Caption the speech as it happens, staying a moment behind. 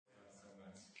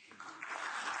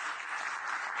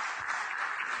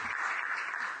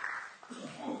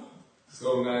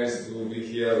So nice to be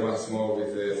here once more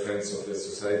with the friends of the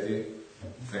society.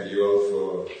 Thank you all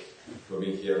for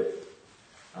being here.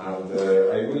 And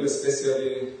I will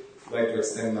especially like to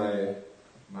extend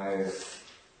my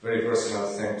very personal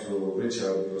thanks to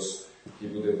Richard, because he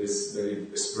put this very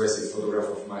expressive photograph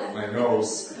of my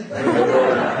nose.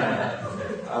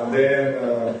 And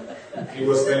then he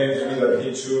was telling to me that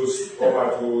he chose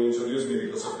Omar to introduce me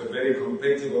because of the very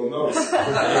compatible nose.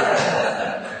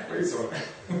 So,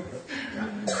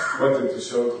 wanted to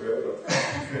show to everyone.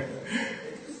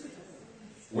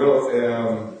 Well,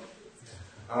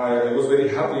 I was very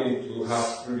happy to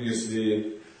have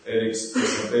previously Eric's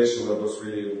presentation. That was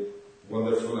really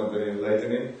wonderful and very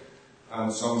enlightening.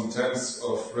 And some terms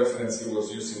of reference he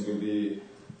was using will be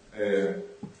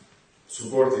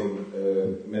supporting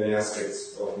many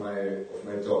aspects of my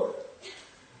talk.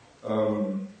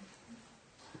 On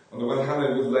the one hand,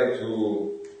 I would like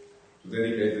to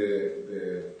dedicate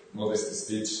the modest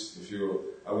speech, if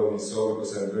you allow me so,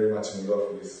 because I'm very much in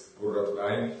love with Qurratul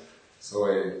Ayn. So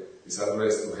it's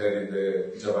addressed to her in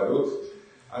the Jabarut.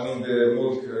 And in the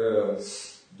Mulk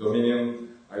Dominion,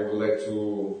 I would like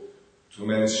to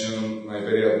mention my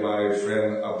very admired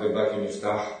friend Abdelbaki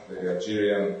Miftah, the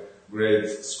Algerian great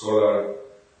scholar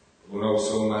who knows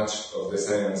so much of the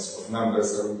science of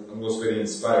numbers and was very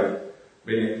inspiring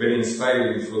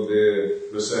for the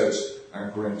research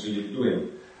I'm currently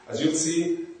doing. As you'll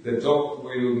see, the talk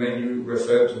will mainly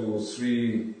refer to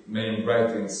three main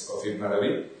writings of Ibn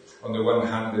Arabi. On the one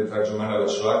hand, the Tarjuman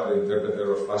al-Ashwaq, the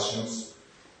interpreter of passions,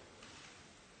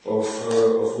 of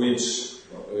which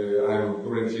I'm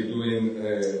currently doing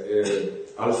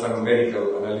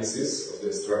alphanumerical analysis of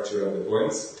the structure and the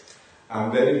points.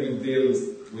 And then it will deal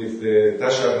with the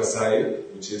Tashar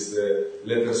Rasail, which is the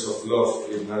letters of love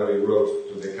Ibn Arabi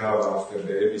wrote to the Kaaba after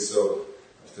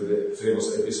the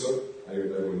famous episode I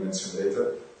will mention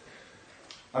later.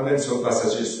 And then some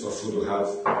passages of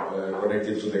Futuhat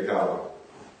connected to the Kaaba.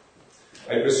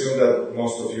 I presume that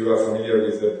most of you are familiar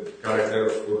with the character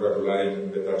of Qurratul Ayn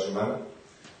in the Tarjuman.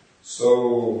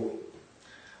 So,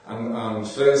 and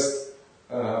first,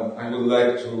 I would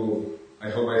like to, I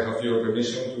hope I have your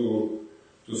permission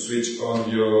to switch on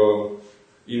your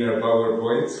inner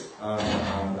PowerPoint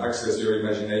and access your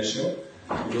imagination,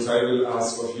 because I will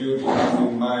ask of you to have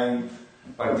in mind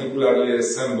particularly a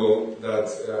symbol that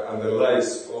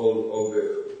underlies all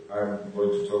the I'm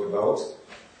going to talk about,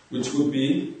 which would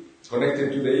be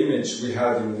connected to the image we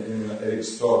had in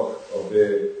Eric's talk of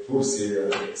the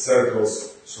Kursi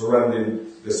circles surrounding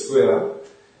the square.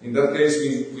 In that case,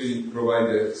 we provide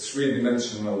a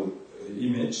three-dimensional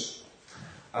image.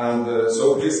 And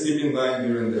so please keep in mind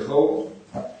during the whole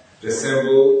the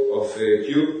symbol of a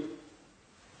cube,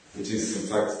 which is in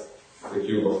fact the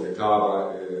cube of the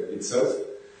Kaaba itself,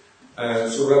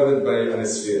 surrounded by a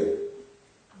sphere.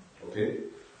 Okay?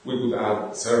 We could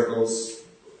add circles,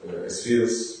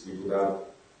 spheres, we could add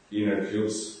inner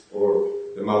cubes, or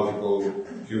the multiple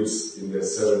cubes in the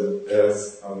seven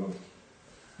earths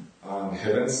and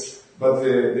heavens. But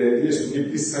the idea is to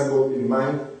keep this symbol in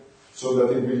mind so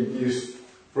that it will give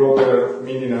proper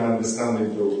meaning and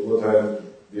understanding to what I am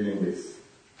dealing with.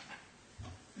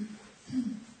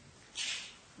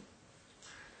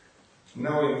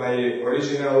 Now, in my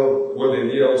original, well, the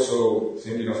idea also,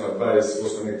 thinking of advice,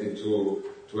 was connected to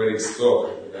Eric's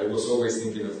talk. I was always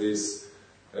thinking of this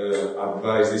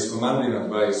advice, this commanding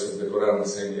advice of the Quran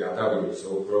saying, Atabiru,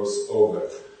 so cross over.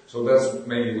 So that's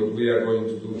mainly what we are going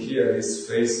to do here, is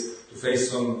to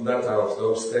face some data of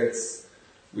those texts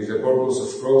with the purpose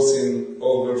of crossing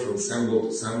over from symbol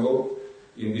to symbol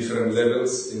in different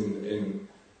levels.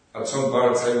 At some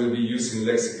parts I will be using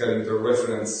lexical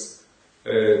interreference,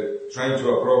 trying to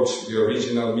approach the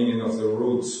original meaning of the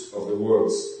roots of the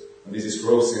words. And this is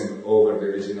crossing over the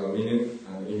original meaning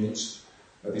and image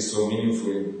that is so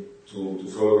meaningful to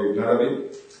follow Ibn Arabi.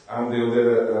 And the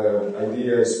other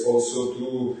idea is also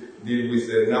to deal with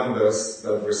the numbers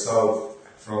that result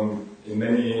from, in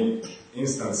many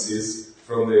instances,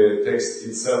 from the text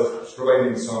itself,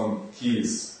 providing some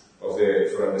keys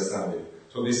for understanding.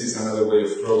 So this is another way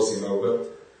of crossing over.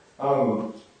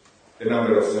 A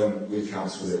number of them will come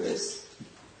through the text.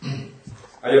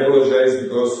 I apologize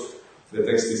because the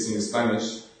text is in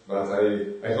Spanish, but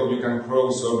I hope you can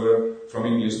cross over from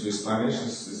English to Spanish.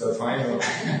 Is that fine?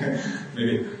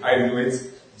 Maybe I do it.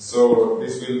 So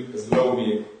this will slow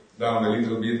me down a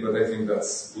little bit, but I think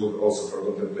that's good also for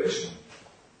contemplation.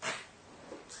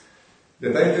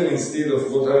 The title, instead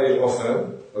of what I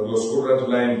offered, that was Qurratul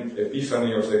Ayn,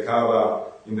 Epiphany of the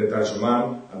Kaaba in the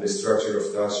Tarjuman and the structure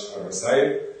of Tash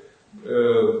al-Rasail,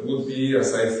 would be,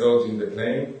 as I thought in the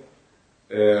plane,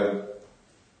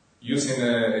 using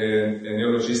a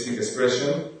neologistic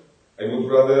expression, I would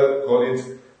rather call it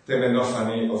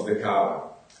temenophany of the Kaaba,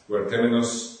 where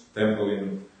temenos, temple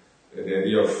in the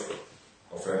idea of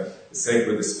a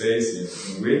sacred space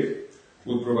in Greek,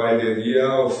 would provide the idea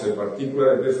of a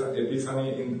particular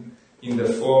epiphany in the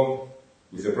form,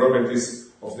 with the properties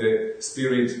of the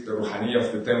spirit, the ruhaniya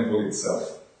of the temple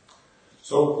itself.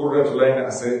 So, Qurratul Ayn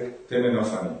as a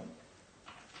temenophany.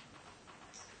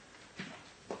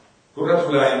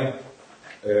 Qurratul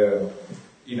Ayn,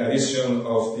 in addition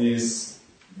of this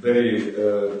very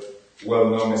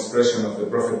well-known expression of the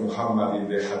Prophet Muhammad in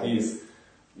the Hadith,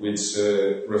 which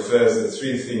refers to the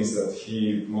three things that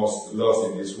he most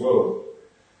loved in this world,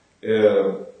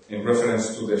 in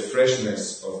reference to the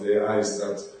freshness of the eyes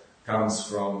that comes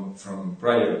from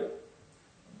prayer.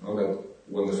 That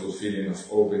wonderful feeling of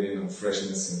opening and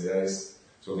freshness in the eyes.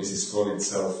 So this is called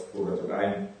itself Qurratul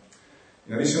Ayn.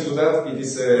 In addition to that, it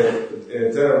is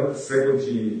a term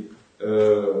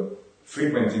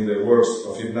frequent in the works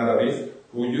of Ibn Arabi,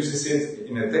 who uses it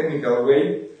in a technical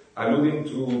way, alluding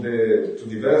to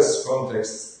diverse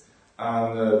contexts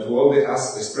and to all the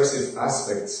expressive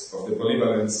aspects of the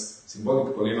polyvalence,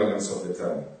 symbolic polyvalence of the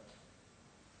term.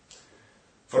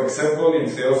 For example, in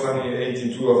Theophany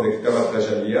 82 of the Kitab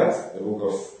al-Tajalliyat, the book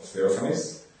of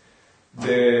Theophanies,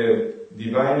 the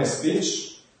divine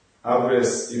speech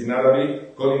addressed Ibn Arabi,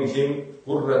 calling him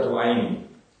Qurratu Ayn.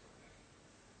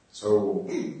 So,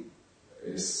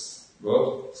 is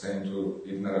God saying to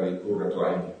Ibn Arabi, Qurratu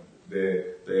Ayn,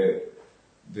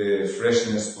 the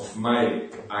freshness of my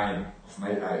eye,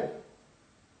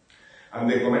 And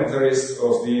the commentaries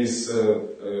of this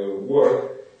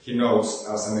work, he notes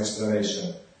as an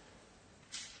explanation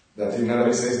that Ibn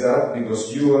Arabi says that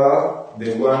because you are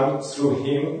the one through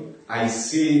him I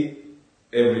see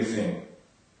everything.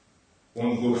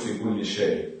 Unzur fi kulli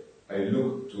shay. I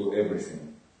look to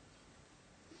everything.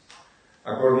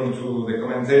 According to the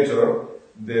commentator,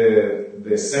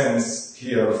 the sense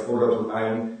here of Qurratul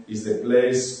Ayn is the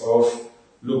place of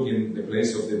looking, the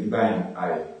place of the divine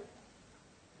eye.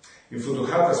 In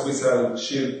Futuhat, as we shall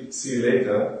see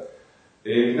later,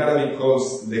 Ibn Arabi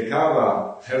calls the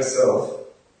Kaaba herself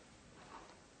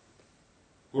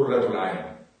Qurratul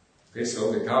Ayn. Okay,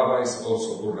 so the Kaaba is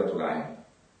also Qurratul Ayn,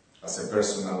 as a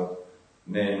personal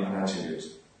name and attribute.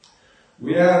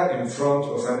 We are in front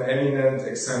of an eminent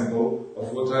example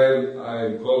of what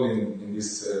I call in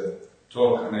this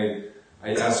talk, and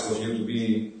I ask of you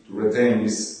to retain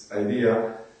this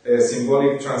idea,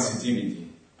 symbolic transitivity.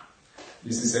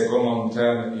 This is a common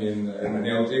term in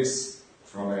hermeneutics,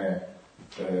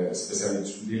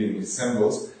 especially dealing with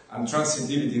symbols, and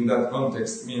transitivity in that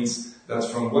context means that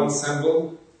from one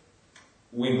symbol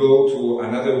we go to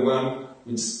another one,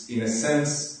 which in a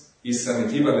sense is an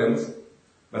equivalent,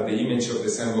 but the image of the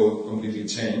symbol completely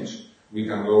change. We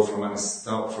can go from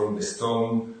the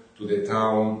stone to the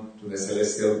town, to the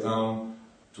celestial town,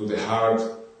 to the heart,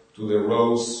 to the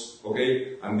rose,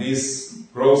 okay? And this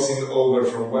crossing over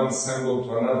from one symbol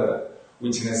to another,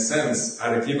 which in a sense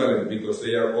are equivalent because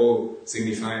they are all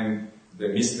signifying the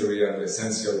mystery and the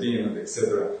essential being, and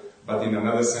etc., but in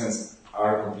another sense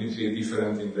are completely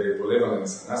different in their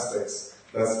polyvalence and aspects.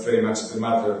 That's very much the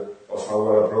matter of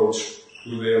our approach to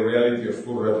the reality of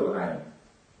Qurratul Ayn.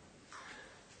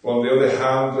 On the other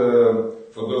hand,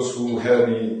 for those who heard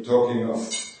me talking of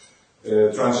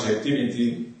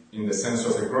transjectivity in the sense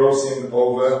of a crossing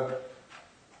over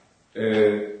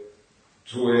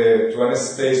to a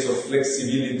space of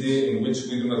flexibility in which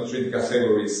we do not treat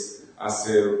categories as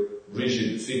a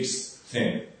rigid, fixed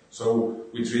thing. So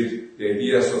we treat the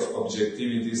ideas of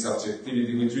objectivity,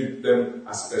 subjectivity, we treat them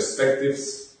as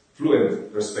perspectives,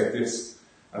 fluent perspectives,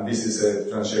 and this is a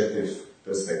transjective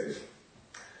perspective.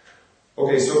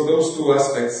 Okay, so those two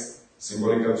aspects,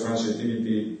 symbolical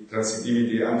transitivity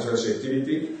and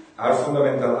transjectivity, are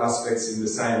fundamental aspects in the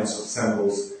science of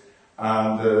symbols,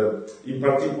 and in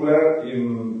particular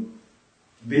in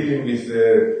dealing with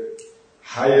the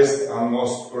highest and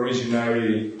most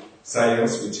originary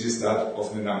science, which is that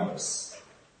of the numbers.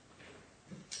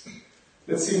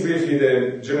 Let's see briefly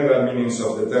the general meanings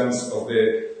of the terms of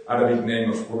the Arabic name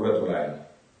of Qurratul Ayn.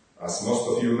 As most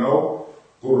of you know,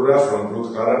 Qurra from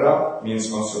root qarara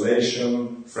means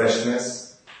consolation,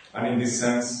 freshness, and in this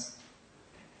sense,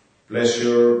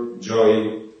 pleasure,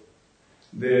 joy.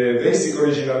 The basic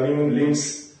original meaning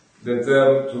links the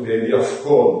term to the idea of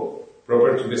cold,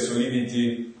 proper to the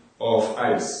solidity of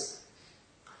ice.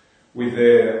 With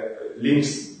the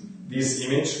links this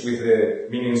image with the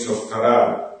meanings of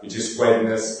qarar, which is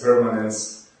quietness,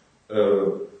 permanence,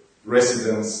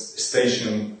 residence,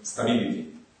 station, stability.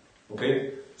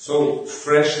 Okay? So,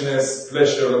 freshness,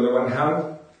 pleasure on the one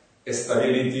hand,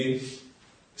 stability,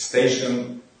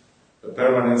 station,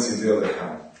 permanence in the other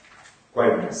hand.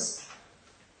 Quietness.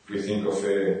 We think of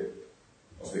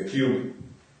the cube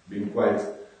being quiet,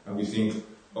 and we think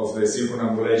of the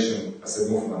circumambulation as a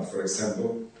movement, for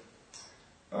example.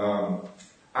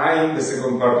 I, the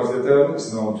second part of the term,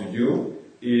 is known to you,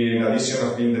 in addition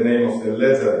of being the name of the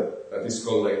letter that is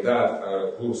called like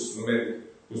that, whose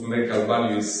numerical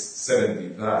value is 70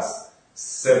 plus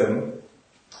 7,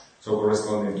 so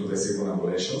corresponding to the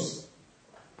circumambulations.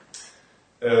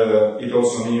 It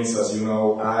also means, as you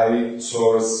know, I,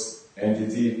 source,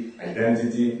 entity,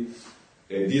 identity,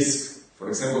 a disk. For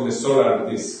example, the solar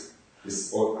disk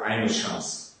is Einstein,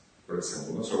 for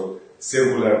example. So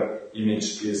circular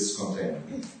image is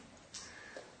contained.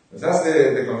 Thus,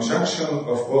 the conjunction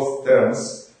of both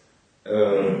terms,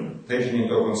 taking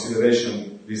into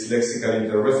consideration this lexical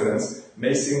interreference,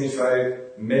 may signify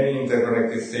many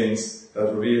interconnected things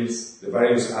that reveals the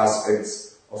various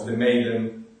aspects of the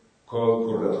maiden called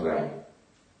Qurratulayn.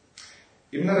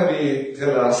 Ibn Arabi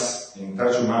tells us in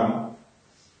Tarjuman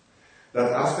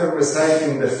that after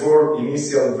reciting the 4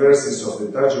 initial verses of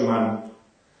the Tarjuman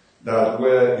that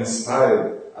were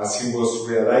inspired as he was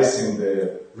realizing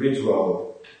the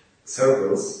ritual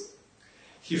circles,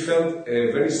 he felt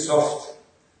a very soft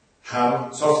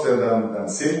hand, softer than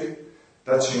silk,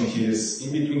 touching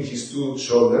in between his 2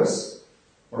 shoulders,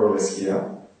 more or less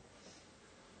here,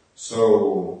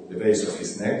 so the base of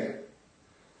his neck,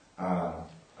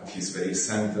 at his very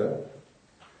center.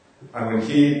 And when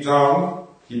he turned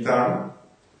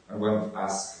and went to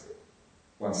ask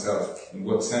oneself, in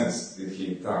what sense did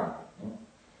he turn?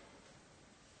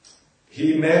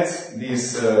 He met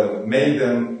this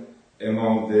maiden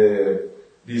among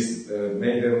this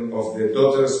maiden of the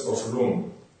daughters of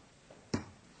Rum.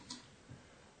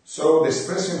 So the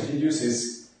expression he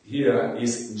uses here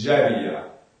is Jariya.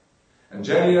 And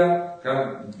Jariya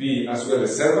can be as well a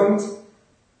servant,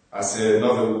 as a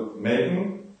novel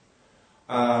maiden,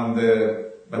 and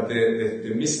but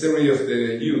the mystery of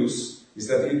the use is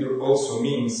that it also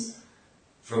means,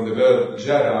 from the verb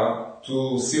jara,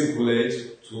 to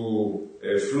circulate, to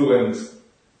a fluent,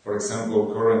 for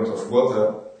example, current of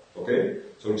water. Okay,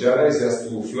 so jara is just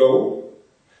to flow,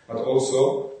 but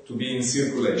also to be in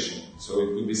circulation. So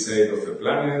it could be said of a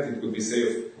planet, it could be said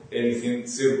of anything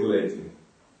circulating,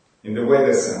 in the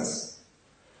wider sense.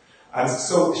 And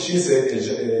so she's a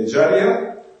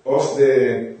Jariya of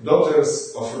the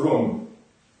daughters of Rum,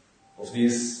 of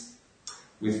this,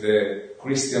 with the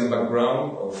Christian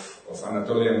background of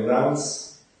Anatolian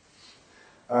lands.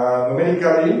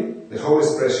 Numerically, the whole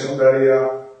expression,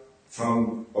 Jariya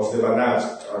of the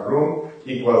Banat Rum,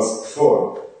 equals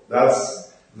 4.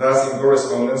 That's in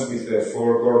correspondence with the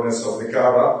 4 corners of the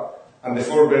Kaaba and the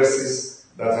 4 verses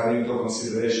that are into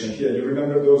consideration here. You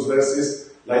remember those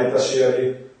verses? Like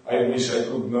Tashiari, I wish I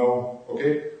could know.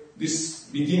 Okay? This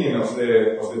beginning of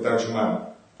the Tarjuman.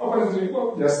 Apparently,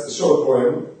 well, just a short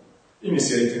poem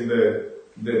initiating the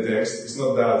text. It's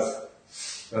not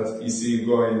that easy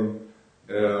going.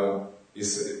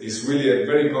 It's really a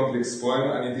very complex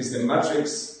poem, and it is the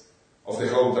matrix of the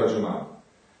whole Tarjuman,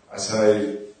 as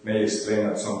I may explain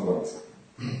at some point.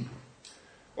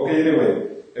 Okay, anyway,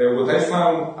 what I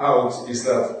found out is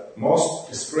that most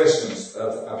expressions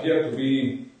that appear to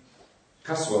be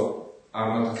casual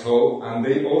are not at all, and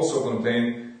they also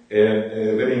contain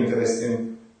a very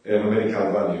interesting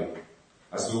numerical value,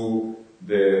 as do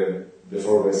the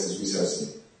 4 verses we shall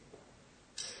see.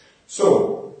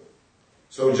 So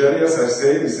Jariya, as I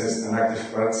said, is an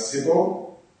active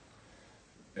participle,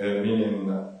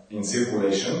 meaning in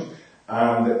circulation,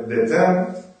 and the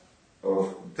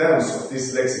terms of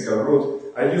this lexical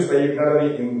root are used by Ibn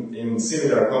Arabi in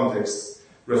similar contexts,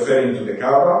 referring to the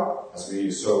Kaaba, as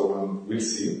we saw and will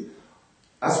see,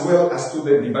 as well as to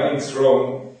the divine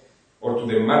throne or to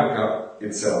the markup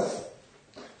itself.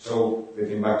 So,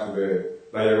 getting back to the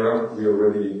diagram we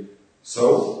already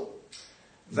saw,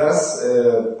 thus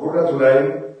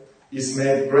Qurratulayn is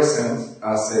made present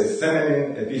as a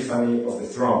feminine epiphany of the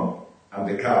throne and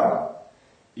the Kaaba,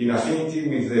 in affinity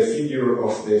with the figure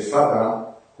of the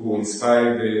Fatah who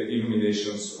inspired the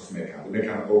illuminations of Mecca, the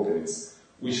Meccan openings.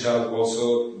 We shall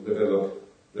also develop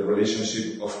the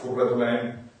relationship of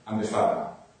Qurratulayn and the Fatah.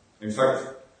 In fact,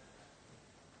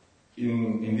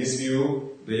 in this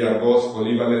view, they are both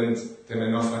polyvalent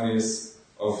temenophanies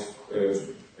of a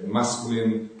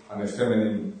masculine and a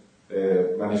feminine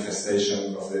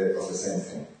manifestation of the same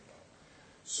thing.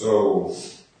 So,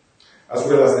 as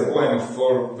well as the poem of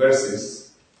 4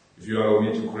 verses, if you allow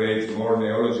me to create more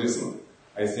neologism,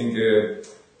 I think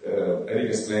Eric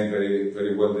explained very,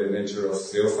 very well the nature of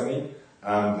theophany,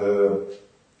 and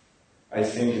I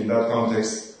think in that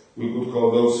context, we could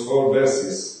call those 4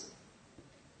 verses,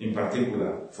 in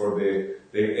particular, for their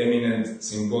eminent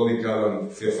symbolical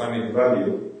and theophanic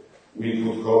value, we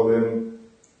could call them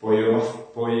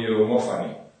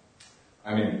poiemophany.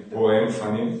 I mean,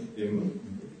 poemphany in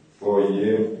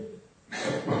poiem.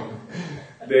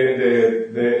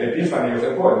 the epiphany of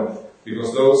the poem,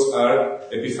 because those are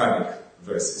epiphanic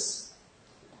verses.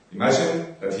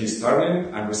 Imagine that he's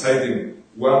turning and reciting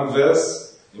 1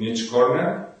 verse in each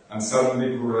corner, and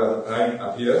suddenly Qur'an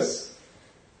appears.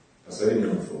 That's very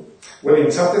meaningful. Well,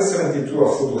 in chapter 72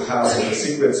 of Futuhat, The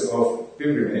Secrets of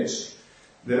Pilgrimage,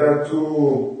 there are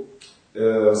 2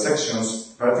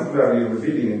 sections particularly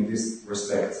revealing in this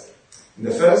respect. In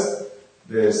the first,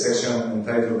 the section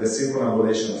entitled The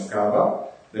Circumambulation of Kaaba,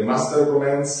 the master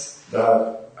comments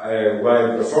that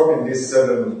while performing these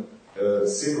 7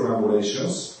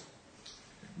 circumambulations,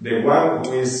 the one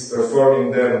who is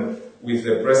performing them with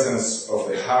the presence of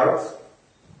the heart,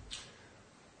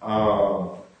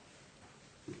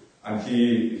 and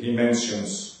he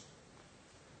mentions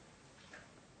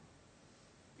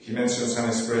an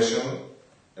expression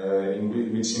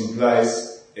which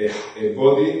implies a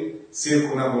body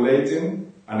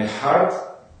circumambulating and a heart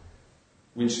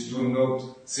which do not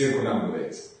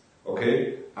circumambulate.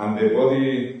 Okay? And the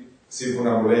body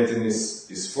circumambulating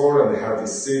is 4 and the heart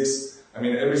is 6. I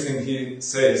mean, everything he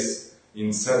says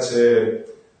in such a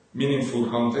meaningful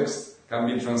context can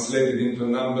be translated into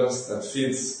numbers that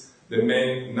fits the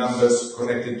main numbers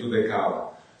connected to the Kaaba.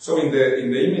 So in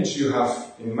the image you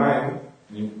have in mind,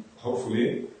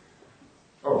 hopefully,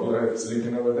 oh, you are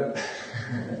sleeping over there?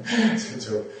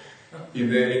 In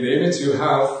the image you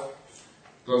have,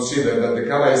 consider that the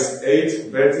Kaaba is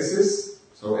 8 vertices,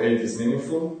 so 8 is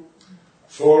meaningful,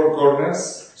 4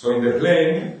 corners, so in the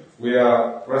plane we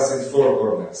are crossing 4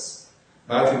 corners,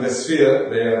 but in the sphere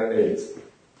there are 8.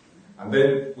 And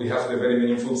then we have the very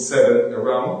meaningful 7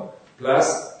 around,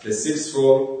 plus the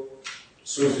 6-fold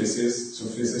surfaces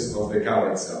of the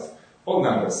Kaaba itself. All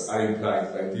numbers are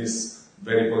implied by this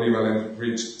very polyvalent,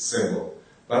 rich symbol.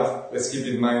 But let's keep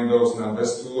in mind those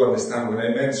numbers to understand when I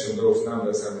mention those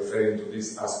numbers, I'm referring to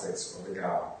these aspects of the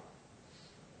Kaaba.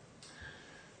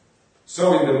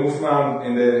 So in the movement,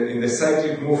 in the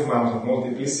cyclic movement of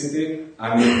multiplicity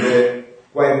and in the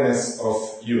quietness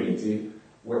of unity,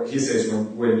 he says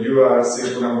when you are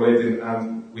circumambulating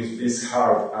and with this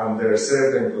heart under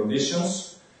certain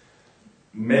conditions,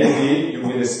 maybe you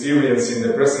will experience in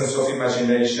the presence of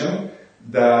imagination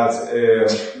that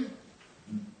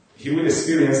he will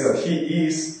experience that he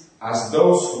is as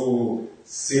those who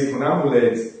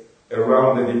circumambulate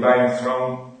around the divine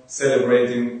throne,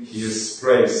 celebrating his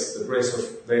praise, the praise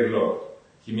of their Lord.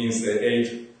 He means the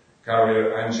 8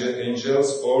 carrier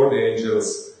angels or the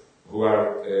angels who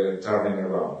are turning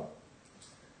around.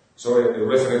 So a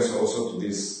reference also to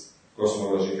this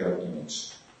cosmological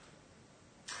image.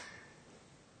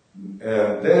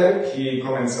 There he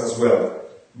comments as well,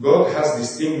 God has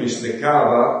distinguished the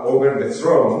Kaaba over the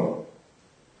throne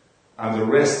and the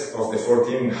rest of the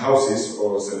 14 houses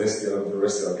or celestial and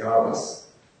terrestrial Kaabas,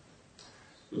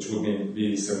 which would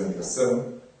be 7 plus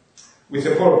 7, with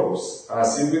a purpose,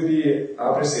 as it will be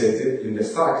appreciated in the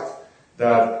fact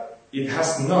that it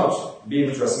has not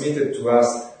been transmitted to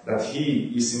us that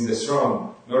he is in the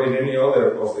throne, nor in any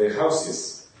other of the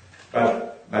houses,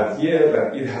 but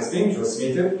it has been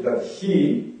transmitted that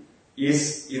he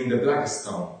is in the black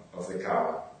stone of the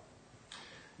Kaaba,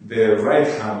 the right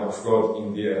hand of God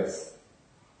in the earth.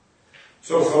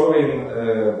 So following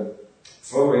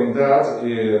that,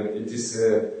 it is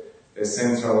a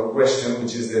central question,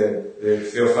 which is the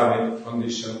theophanic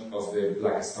condition of the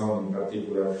black stone, in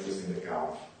particular within the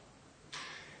Kaaba.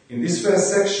 In this first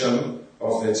section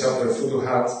of the chapter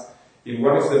Futuhat, in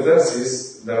one of the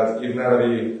verses that Ibn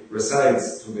Arabi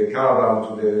recites to the Kaaba and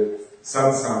to the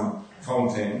Zamzam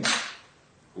fountain,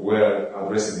 who were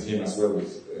addressing him as well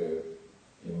with,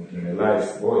 in a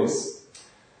live voice,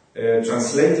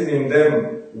 translating in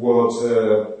them what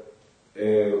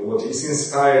is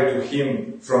inspired to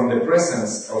him from the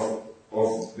presence of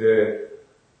the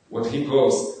what he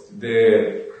calls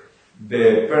the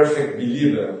perfect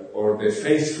believer or the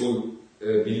faithful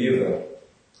believer.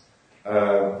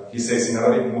 He says in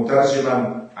Arabic,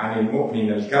 Mutarjiman anil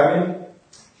mu'min al-kamil,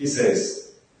 he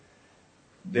says,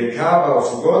 the Kaaba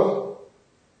of God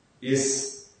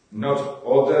is not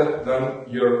other than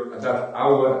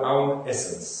our own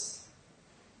essence.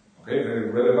 Okay, very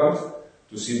relevant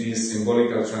to see this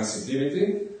symbolical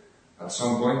transitivity. At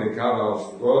some point, the Kaaba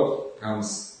of God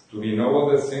comes to be no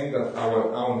other thing than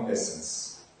our own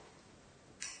essence.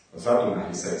 Zatuna,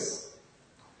 he says.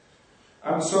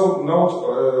 And so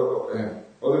note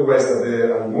Otherwise, that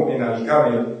the al-Mu'min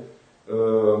al-Kamil,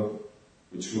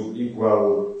 which would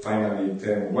equal finally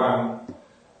 10-1,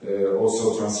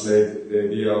 also translate the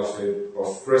idea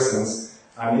of presence,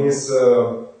 and is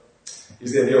the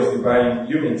idea of divine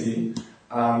unity.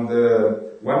 And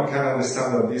one can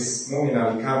understand that this Mu'min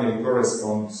al-Kamil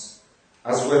corresponds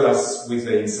as well as with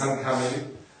the Insan Kamil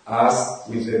as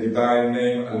with the divine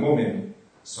name al-Mu'min.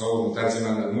 So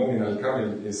Mutarjiman al-Mu'min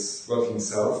al-Kamil is God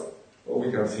himself, or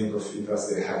we can think of it as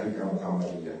the Hakika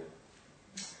Muhammadiyya.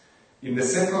 In the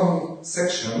second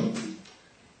section,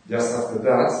 just after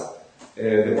that,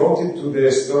 devoted to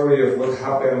the story of what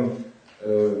happened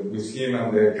with him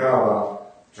and the Kaaba,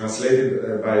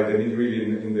 translated by the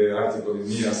Midri in the article in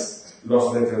Mia's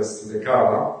Love Letters to the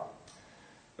Kaaba,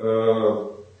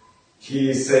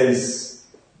 he says,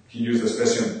 he used the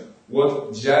expression,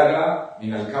 what jara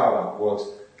min al-Kaaba, what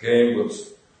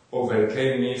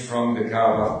overcame me from the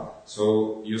Kaaba.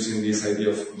 So using this idea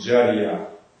of jariya,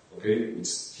 okay, which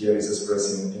here is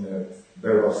expressed in a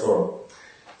verbal form.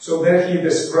 So there he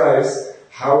describes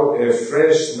how a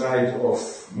fresh night of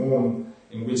moon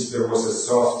in which there was a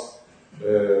soft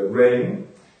rain,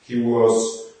 he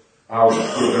was out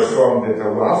to perform the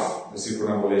tawaf, the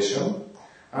circumambulation,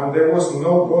 and there was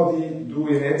nobody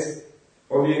doing it,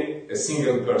 only a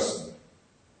single person.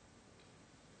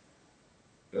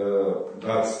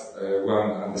 But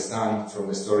one understands from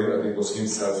the story that it was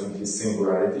himself in his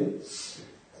singularity.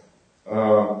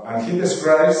 And he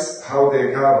describes how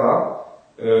the Kaaba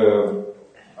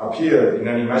appeared in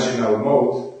an imaginal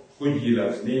mode,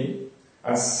 Huyilat li,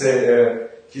 and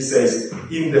he says,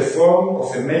 in the form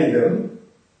of a maiden,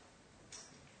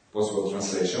 possible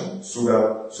translation,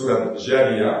 Surat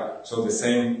Jariya, so the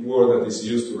same word that is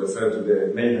used to refer to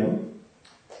the maiden.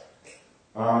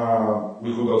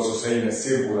 We could also say in a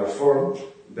circular form,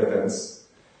 depends.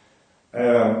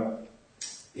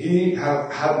 He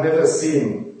had never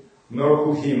seen, nor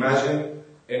could he imagine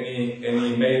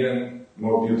any maiden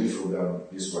more beautiful than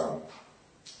this one.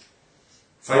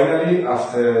 Finally,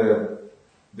 after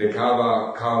the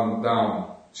Kaaba calmed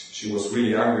down, she was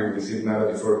really angry with Ibn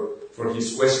Arabi for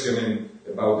his questioning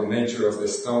about the nature of the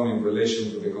stone in relation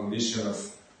to the condition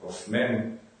of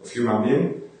men, of human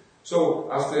being. So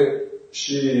after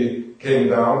she came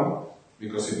down,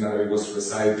 because Ibn Arabi was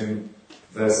reciting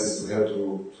verses to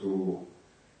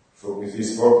her with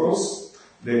this purpose,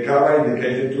 the Kaaba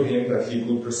indicated to him that he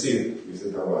could proceed with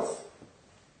the tawaf.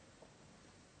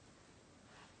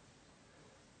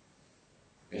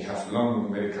 They have long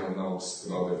numerical notes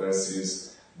about the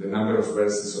verses, the number of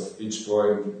verses of each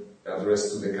poem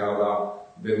addressed to the Kaaba,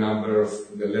 the number of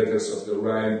the letters of the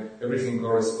rhyme, everything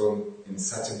corresponds in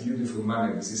such a beautiful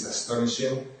manner. This is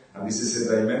astonishing, and this is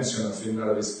a dimension of Ibn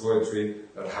Arabi's poetry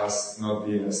that has not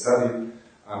been studied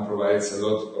and provides a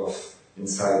lot of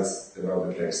insights about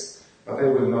the text. But I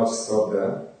will not stop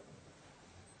there.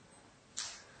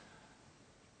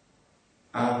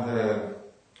 And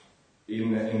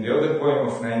in the other poem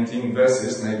of 19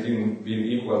 verses, 19 being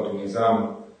equal to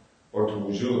Nizam or to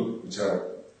Wujud, which are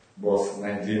both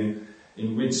 19,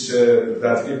 in which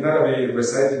that Ibn Arabi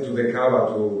recited to the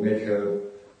Kaaba to make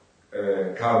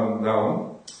her calm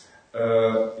down.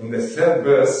 In the third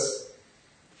verse,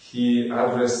 he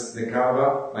addressed the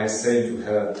Kaaba by saying to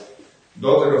her,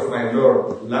 "Daughter of my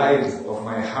Lord, light of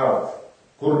my heart,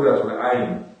 Qurratul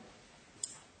Ayn."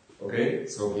 Okay,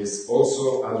 so he's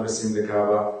also addressing the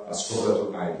Kaaba as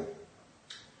Qurratul Ayn.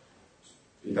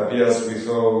 It appears with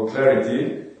all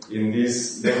clarity in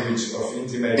this language of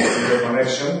intimate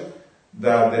interconnection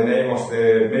that the name of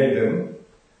the maiden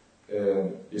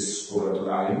is Qurratul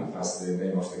Ayn, as the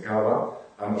name of the Kaaba,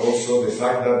 and also the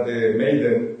fact that the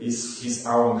maiden is his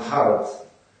own heart,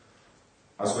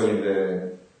 as well in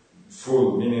the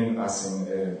full meaning as in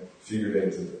a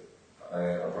figurative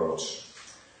approach.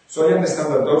 So I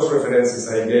understand that those references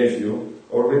I gave you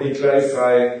already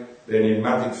clarify the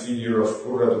enigmatic figure of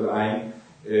Qurratul Ayn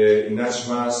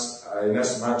inasmuch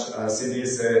as it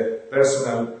is a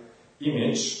personal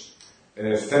image,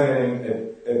 a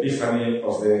feminine epiphany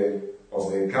of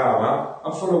the Kaaba.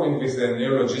 I'm following with the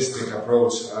neologistic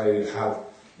approach I had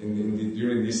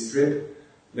during this trip.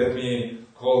 Let me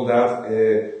call that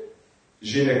a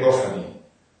gynecophany.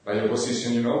 By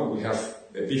opposition, we have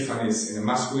epiphanies in a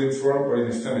masculine form or in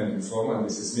a feminine form, and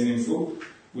this is meaningful.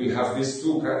 We have these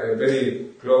two very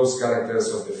close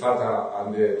characters of the Fata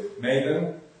and the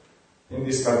Maiden. In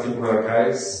this particular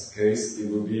case it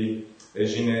would be a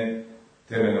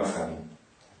gyne-temenophany.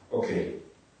 Okay.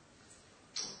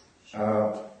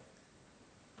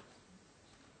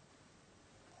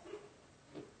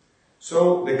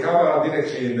 So the Kaaba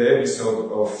directly in the episode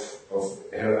of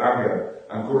her anger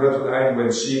and Qurratul Ayn,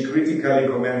 when she critically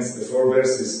comments the 4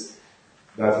 verses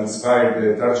that inspired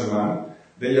the Tarjuman,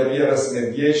 they appear as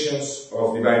mediations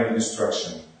of divine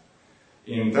instruction.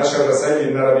 In Tashar Rasail,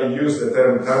 in Arabic, use the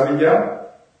term Tarbiya,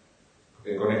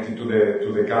 connected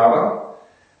to the Kaaba,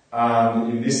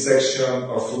 and in this section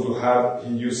of Futuhat,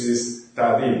 he uses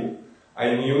Ta'dib.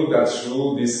 I knew that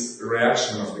through this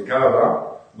reaction of the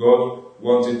Kaaba, God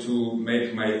wanted to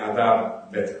make my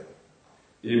adab better.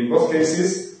 In both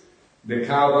cases, the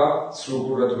Kaaba, through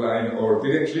Qurratul Ayn or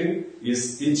directly,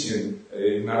 is teaching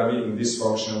in Arabic in this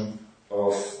function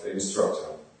of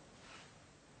instructor.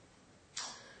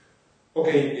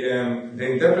 Okay,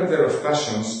 the interpreter of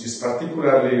Passions is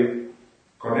particularly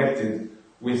connected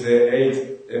with the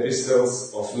 8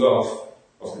 epistles of love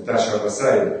of the Tashar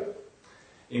Rasail,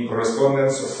 in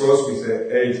correspondence, of course, with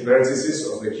the 8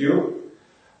 vertices of the cube,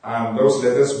 and those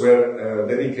letters were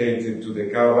dedicated to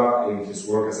the Kaaba in his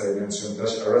work, as I mentioned,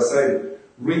 Tashar Rasail,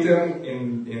 written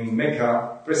in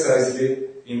Mecca precisely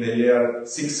in the year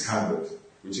 600,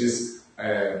 which is,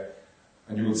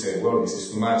 and you would say, well, this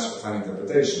is too much of an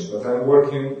interpretation, but I'm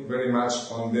working very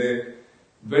much on the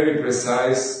very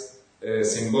precise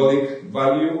symbolic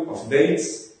value of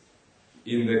dates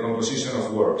in the composition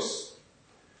of works.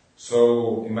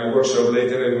 So, in my workshop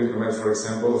later, I will comment, for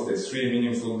example, of the 3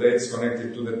 meaningful dates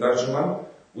connected to the Tarjuman,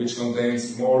 which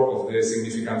contains more of the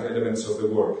significant elements of the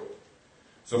work.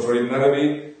 So, for Ibn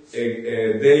Arabi,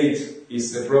 a date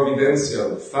is a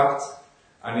providential fact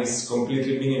and is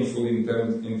completely meaningful in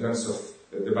terms of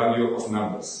the value of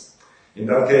numbers. In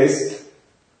that case,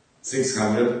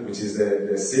 600, which is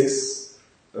the 6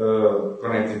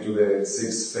 connected to the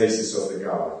 6 faces of the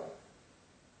Kaaba.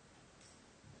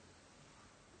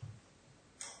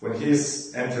 When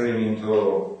he's entering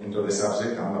into the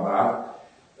subject, Amma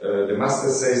Ba'd, the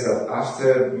master says that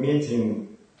after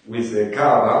meeting with the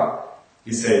Kaaba,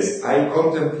 he says, I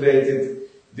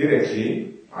contemplated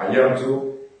directly,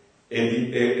 Ayamtu,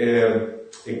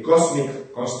 a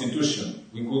cosmic constitution.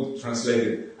 We could translate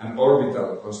it an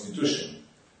orbital constitution.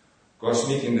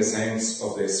 Cosmic in the sense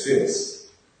of the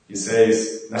spheres. He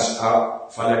says,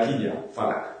 Nash'a Falakiyya,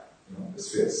 Falak, the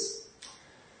spheres.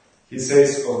 He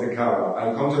says of the Kaaba,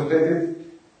 I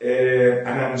contemplated an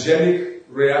angelic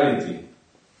reality.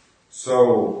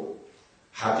 So,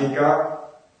 Hakika,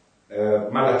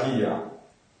 Malakiya.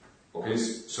 Okay,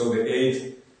 so the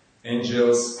 8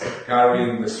 angels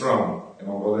carrying the throne,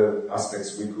 among other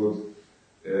aspects we could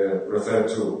refer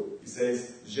to. He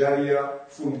says, Jariya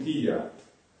Funkiya.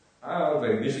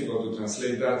 Very difficult to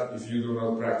translate that if you do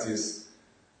not practice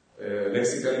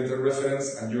lexical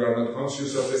interreference and you are not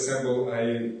conscious of the symbol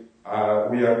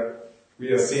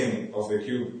we are seeing of the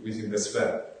cube within the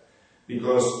sphere.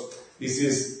 Because this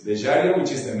is the Jariya,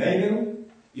 which is the maiden,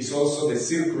 is also the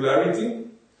circularity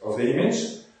of the image,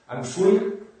 and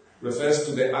Fulk refers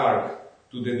to the ark,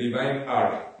 to the divine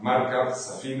ark, Markab,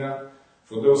 Safina.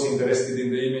 For those interested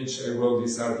in the image, I wrote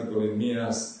this article in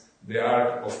Mias, The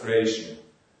Ark of Creation,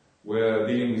 where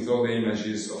dealing with all the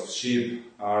images of ship,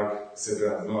 ark,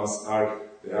 etc., Noah's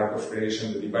ark, the ark of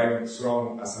creation, the divine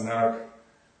throne as an ark,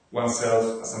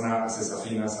 oneself as a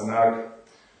safina, as an ark.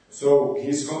 So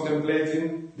he's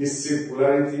contemplating this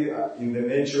circularity in the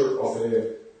nature of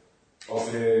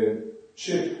a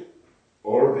ship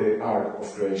or the ark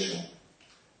of creation.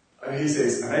 And he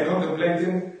says, and I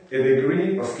contemplated a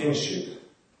degree of kinship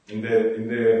in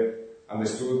the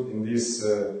understood in this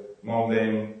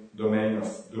mundane domain of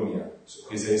dunya. So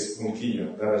he says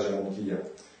mulkiya, daraja mulkiya.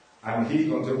 And he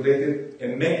contemplated a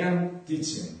Meccan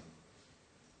teaching,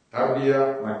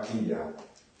 Tarbiya Makkiya.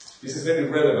 This is very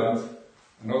relevant,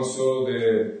 and also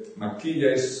the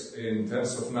Makkiya is, in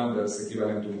terms of numbers,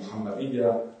 equivalent to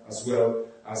Muhammadiyya, as well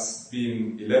as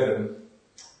being 11.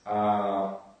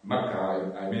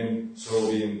 Makkah, I mean, so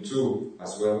being 2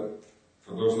 as well.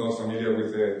 For those not familiar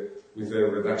with the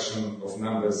reduction of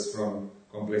numbers from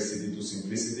complexity to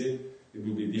simplicity, it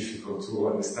will be difficult to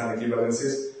understand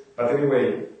equivalences. But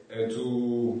anyway,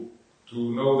 to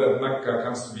know that Makkah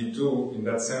comes to be 2 in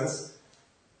that sense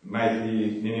might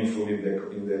be meaningful in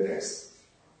the text.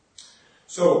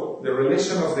 So, the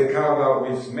relation of the Kaaba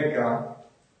with Mecca,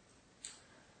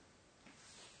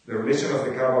 the relation of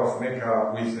the Kaaba of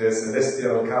Mecca with the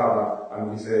celestial Kaaba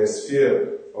and with the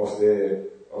sphere of the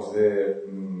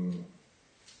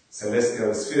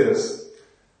celestial spheres,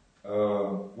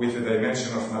 with the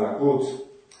dimension of Malakut,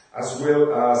 as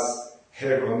well as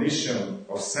her condition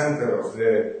of center of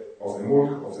the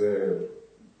mulk, of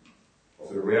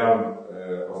the realm,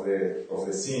 of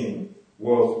the seen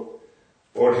world,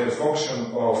 or her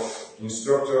function of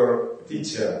instructor,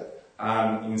 teacher,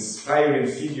 an inspiring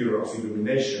figure of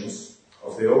illuminations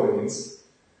of the openings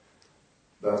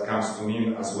that comes to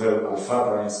mean as well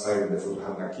Al-Fatra inspiring the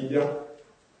Futuhat Makkiyah,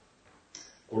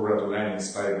 Qurratul Ayn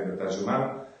inspiring the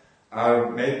Tarjuman, are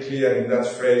made clear in that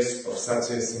phrase of such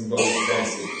a symbolic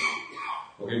density.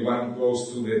 Okay, one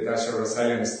goes to the Tashar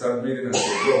Rasali and start reading and say,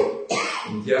 "Whoa,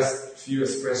 in just few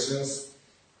expressions,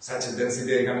 such a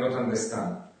density I cannot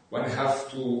understand." One have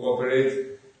to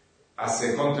operate as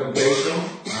a contemplation,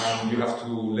 and you have to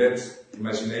let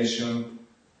imagination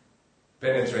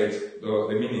penetrate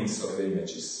the meanings of the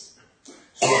images.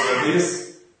 So for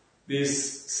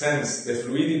this sense, the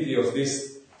fluidity of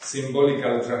this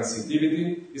symbolical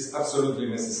transitivity is absolutely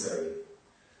necessary.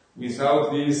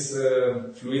 Without this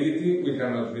fluidity, we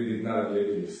cannot read it Naravi, I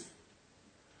believe.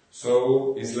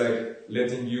 So it's like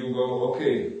letting you go,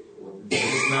 okay,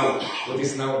 what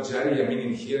is now Jariya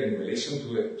meaning here in relation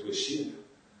to a sheep?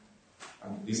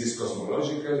 And this is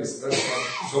cosmological, it's personal,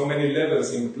 so many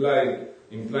levels implied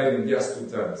in just two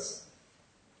terms.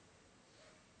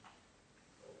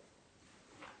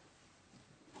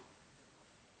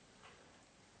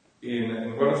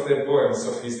 In one of the poems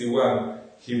of his Diwan,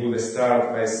 he would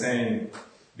start by saying,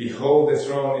 "Behold the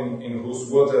throne in whose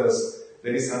waters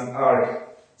there is an ark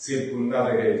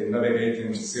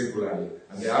navigating circularly,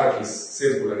 and the ark is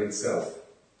circular itself."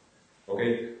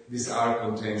 Okay, this ark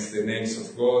contains the names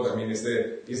of God. I mean, it's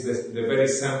the very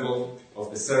symbol of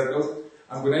the circle.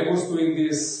 And when I was doing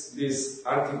this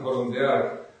article on the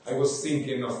ark, I was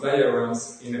thinking of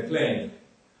diagrams in a plane.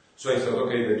 So I thought,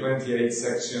 okay, the 28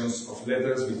 sections of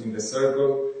letters within the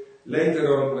circle. Later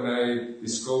on, when I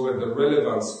discovered the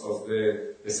relevance of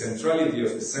the centrality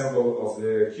of the symbol of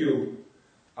the cube,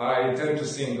 I tend to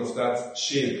think of that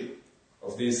shape,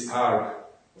 of this ark,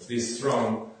 of this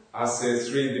throne, as a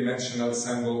three-dimensional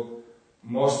symbol,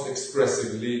 most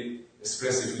expressively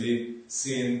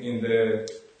seen in the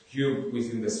cube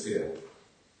within the sphere.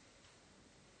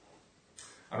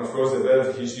 And of course, the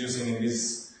verb he's using in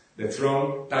this, the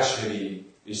throne, tashri,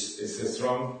 is a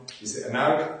throne, is an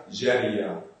ark,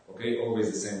 jariya, okay, always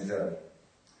the same term.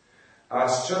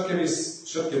 As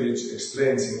Chodkiewicz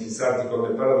explains in his article,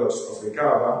 The Paradox of the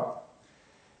Kaaba,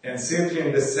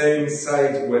 encircling the same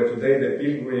site where today the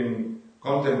pilgrim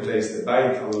contemplates the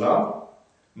Bait Allah,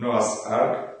 Noah's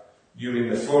Ark, during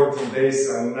the 40 days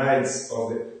and nights of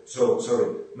the,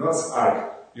 Noah's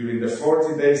Ark, during the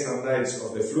 40 days and nights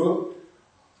of the flood,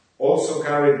 also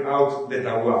carried out the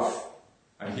Tawaf.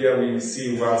 And here we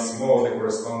see once more the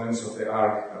correspondence of the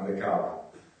Ark and the Kaaba.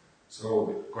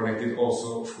 So connected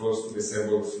also, of course, to the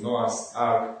symbol of Noah's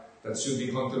Ark that should be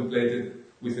contemplated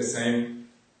with the same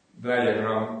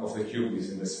diagram of the cube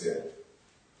within the sphere.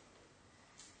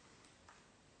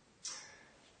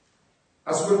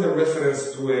 As well, the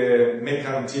reference to a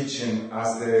Meccan teaching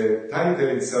as the title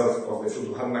itself of the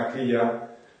Futuhat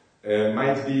Makkiyah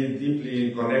might be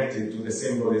deeply connected to the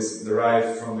symbolism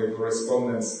derived from the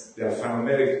correspondence, the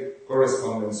alphanumeric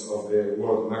correspondence of the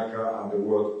word Makkah and the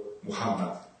word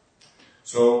Muhammad.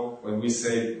 So, when we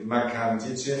say Meccan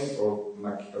teaching or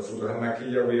Futuhat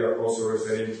Makkiyah, we are also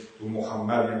referring to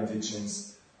Muhammadian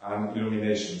teachings and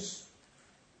illuminations.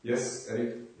 Yes,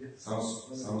 Eric?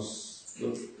 Sounds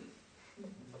good.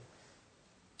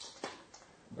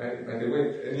 By the way,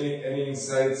 any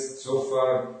insights so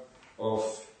far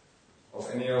of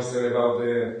any author about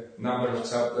the number of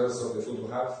chapters of the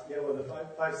Futuhat? Yeah, well, the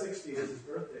 560 is his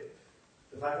birthday.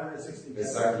 The 560.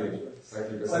 Exactly. But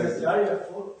the Jariya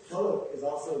Folok is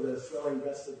also the swelling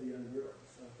breast of the young girl.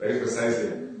 So. Very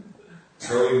precisely.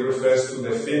 So it refers to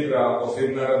the fitra of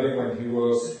Ibn Arabi when he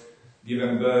was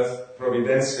given birth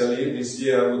providentially. This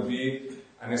year would be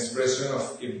an expression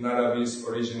of Ibn Arabi's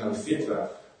original fitra.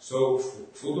 So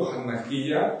Futuhat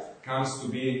Makkiyah comes to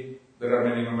be, there are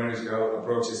many numerical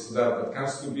approaches to that, but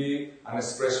comes to be an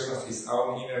expression of his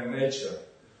own inner nature.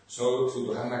 So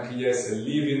Futuhat Makkiyah is a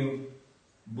living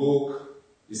book,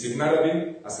 is Ibn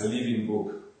Arabi as a living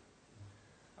book.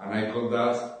 And I call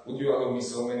that, would you allow me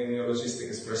so many neologistic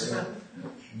expressions?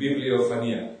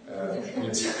 Bibliophania,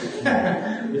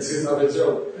 which is not a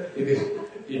joke.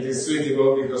 It is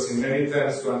suitable because in many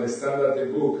terms to understand that a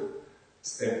book,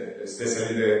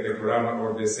 especially the Quran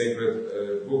or the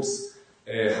sacred books,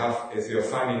 have a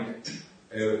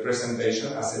theophanic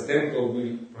presentation. As a temple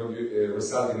will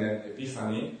result in an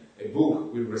epiphany, a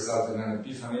book will result in an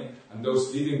epiphany, and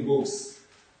those living books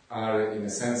are, in a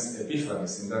sense,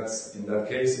 epiphanies. In that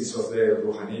case, it's of the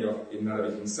Ruhani of Ibn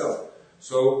Arabi himself.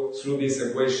 So, through this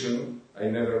equation, I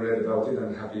never read about it,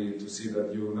 I'm happy to see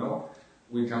that you know,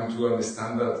 we come to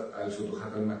understand that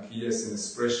Al-Futuhat al-Makkiyah is an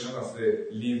expression of the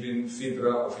living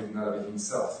fitra of Ibn Arabi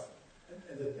himself.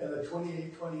 And and the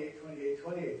 28, 28, 28,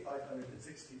 28,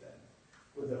 560 then,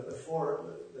 with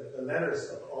the letters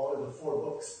of all of the 4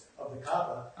 books of the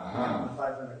Kaaba,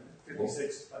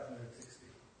 556, 560.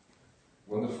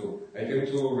 Wonderful. I came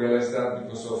to realize that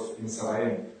because of in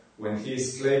Saraim, when he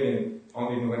is claiming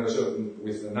only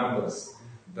with the numbers,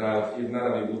 that Ibn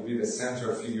Arabi would be the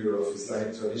central figure of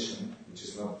Islamic tradition, which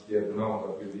is not yet known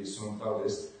but will be soon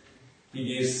published, he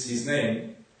gives his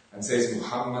name and says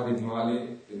Muhammad ibn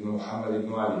Ali ibn Muhammad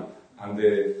ibn Ali. And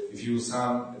if you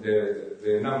sum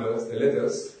the numbers, the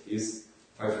letters, is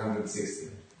 560.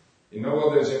 In no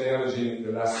other genealogy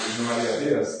the last Ibn Ali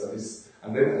appears, that is,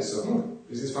 and then I saw,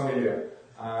 this is familiar.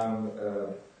 And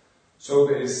so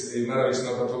Ibn Arabi is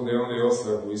not at all the only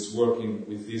author who is working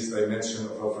with this dimension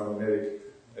of alphanumeric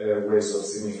ways of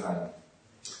signifying.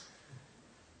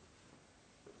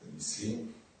 Let me see.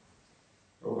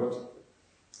 Robert?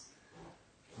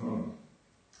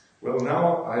 Well,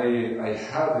 now I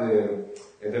had a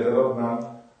development.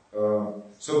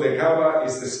 So the Kaaba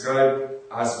is described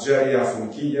as Jariya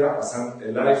Fulkiya, as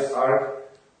a life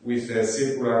arc with a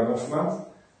circular movement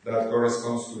that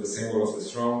corresponds to the symbol of the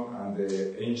throne and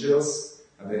the angels,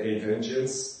 and the 8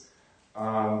 angels.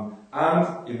 And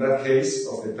in that case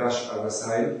of the Tash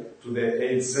al-Rasail, to the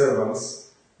 8 servants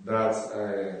that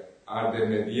are the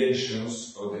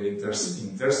mediations or the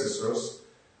intercessors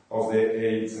of the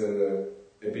 8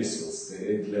 epistles,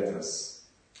 the 8 letters.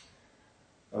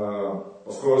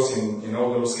 Of course, in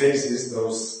all those cases,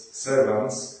 those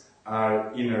servants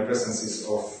are inner presences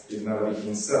of Ibn Arabi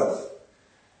himself.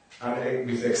 And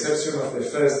with the exception of the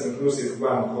first inclusive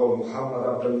one called Muhammad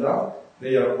Abdullah,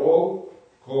 they are all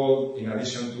called, in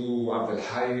addition to Abdul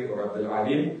Hayy or Abdul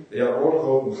Alim, they are all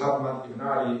called Muhammad ibn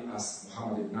Ali, as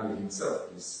Muhammad ibn Ali himself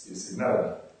is Ibn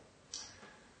Arabi.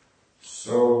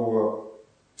 So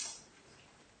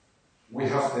we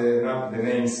have the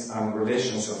names and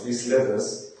relations of these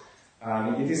letters,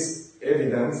 and it is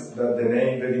evident that the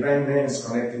divine names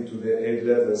connected to the 8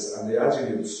 letters and the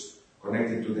attributes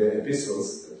connected to the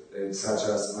epistles, such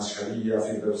as Mashhadiyya,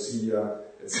 Firdawsiyya,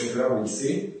 etc., we'll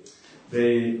see,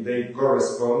 they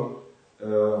correspond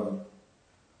to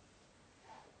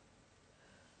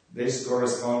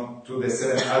the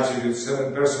 7 attributes,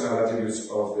 7 personal attributes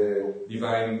of the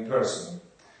divine person.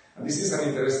 And this is an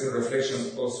interesting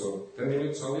reflection also. 10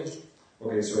 minutes only?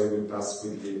 Okay, so I will pass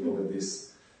quickly over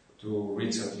this to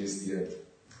reach at least the end.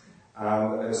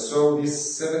 And so these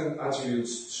 7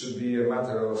 attributes should be a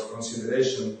matter of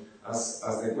consideration as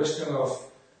the question of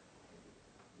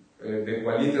the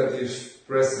qualitative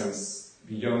presence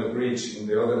beyond the bridge in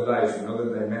the other life, in other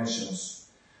dimensions,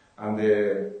 and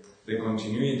the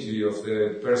continuity of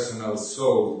the personal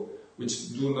soul,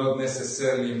 which do not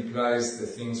necessarily implies the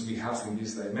things we have in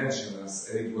this dimension, as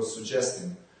Eric was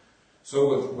suggesting.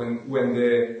 So when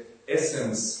the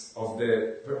essence of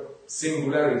the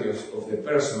singularity of the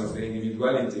person, of the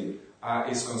individuality,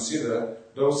 is considered,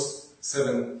 those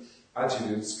 7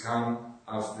 attributes come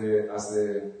as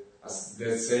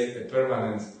let's say, a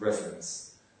permanent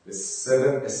reference. The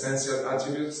 7 essential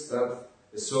attributes that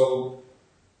the soul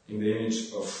in the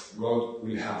image of God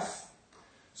will have.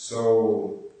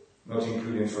 So, not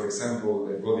including, for example,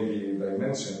 the bodily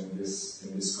dimension in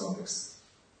this context.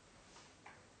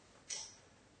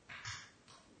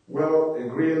 Well,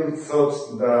 Grill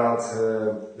thought that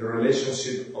the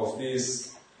relationship of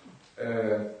this,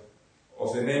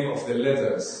 of the name of the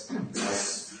letters,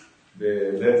 as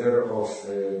the letter of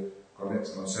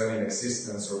concerning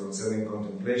existence or concerning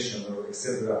contemplation or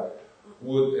etc.,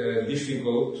 would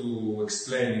difficult to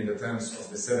explain in the terms of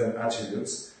the 7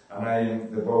 attributes, and I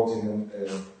am devoting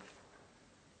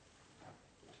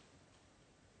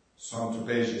some 2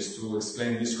 pages to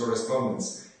explain this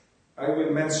correspondence. I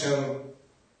will mention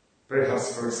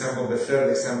perhaps, for example, the 3rd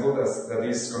example that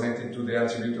is connected to the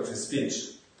attribute of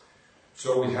speech.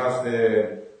 So we have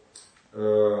the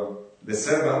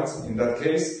servant, in that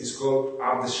case, is called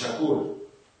Abd Shakur.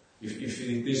 If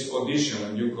it is audition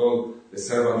and you call the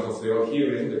servant of the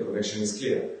all-hearing, the connection is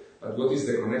clear. But what is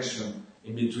the connection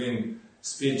in between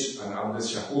speech and Abd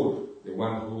Shakur, the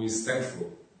one who is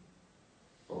thankful?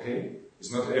 Okay?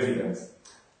 It's not evident.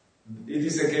 It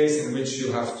is a case in which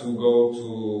you have to go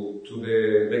to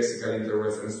the lexical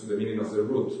interreference, to the meaning of the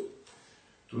root,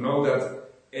 to know that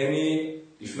any,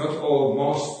 if not all,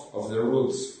 most of the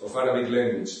roots of Arabic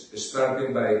language,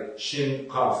 starting by Shin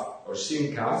Kaf or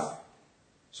Shin Kaf,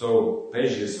 so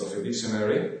pages of a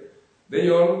dictionary, they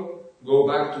all go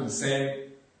back to the same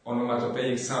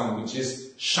onomatopoeic sound, which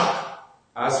is shock,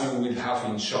 as you will have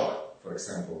in shock, for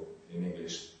example, in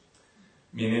English,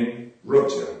 meaning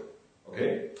rupture.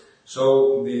 Okay?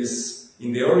 So this,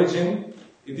 in the origin,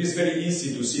 it is very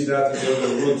easy to see that in the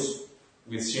other roots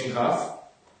with shin half,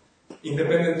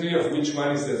 independently of which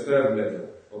one is the third letter.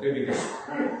 Okay, because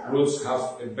roots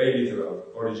have a biliteral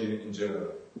origin in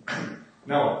general.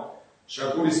 Now,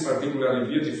 Shakur is particularly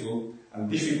beautiful and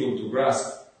difficult to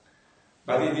grasp,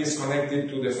 but it is connected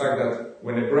to the fact that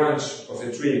when a branch of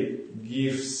a tree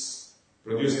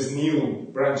produces new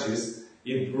branches,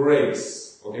 it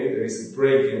breaks. Okay, there is a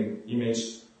breaking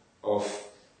image of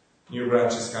new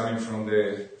branches coming from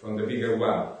the bigger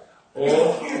one. Or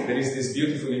there is this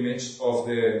beautiful image of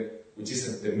which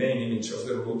is the main image of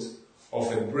the root, of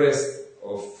a breast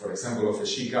of, for example, of a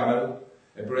she-camel,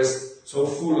 a breast so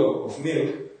full of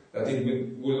milk that it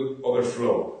will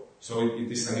overflow. So it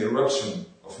is an eruption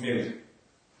of milk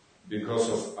because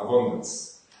of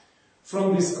abundance.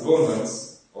 From this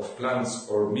abundance of plants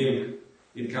or milk,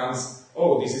 it comes,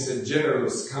 this is a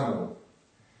generous camel.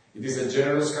 It is a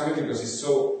generous camel because it's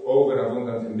so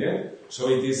overabundant in milk, so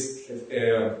it is,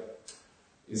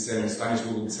 in Spanish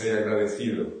we would say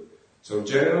agradecido. So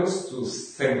generous to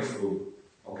thankful,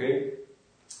 okay?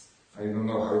 I don't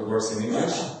know how it works in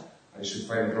English, I should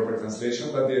find a proper translation,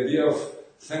 but the idea of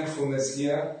thankfulness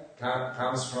here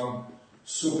comes from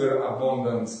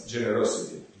superabundant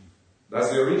generosity. That's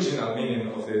the original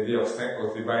meaning of the idea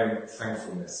of divine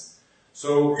thankfulness.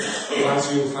 So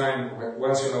once you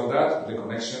know that, the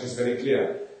connection is very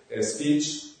clear.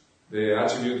 Speech, the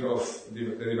attribute of the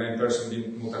divine person, the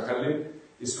mutakallim,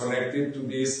 is connected to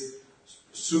this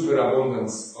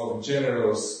superabundance of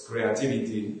generous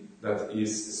creativity that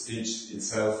is speech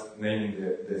itself, naming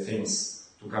the things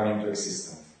to come into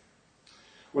existence.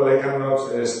 Well, I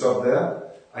cannot stop there.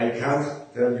 I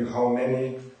can't tell you how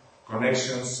many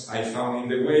connections I found in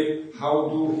the way. How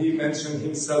do he mention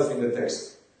himself in the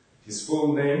text? His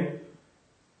full name,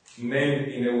 named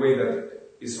in a way that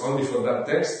is only for that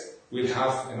text, will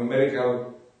have a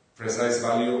numerical precise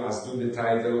value, as do the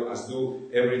title, as do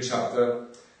every chapter.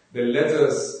 The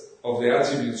letters of the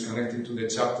attributes connected to the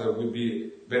chapter will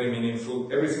be very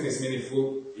meaningful. Everything is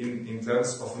meaningful in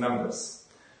terms of numbers.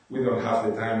 We don't have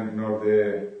the time nor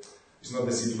it's not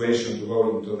the situation to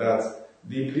go into that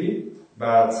deeply,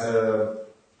 but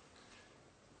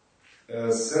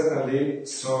certainly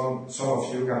some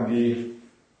of you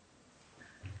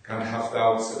can have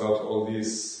doubts about all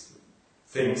these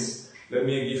things. Let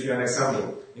me give you an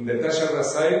example. In the Tashar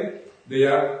Rasai,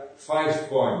 there are 5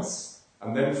 points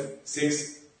and then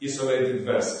 6 isolated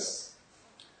verses.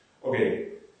 Okay,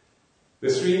 the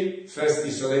 3 first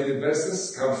isolated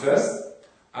verses come first,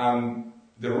 and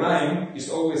the rhyme is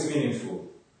always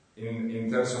meaningful in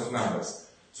terms of numbers.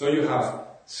 So you have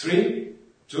 3,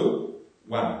 2,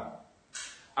 1.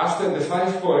 After the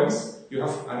 5 points, you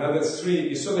have another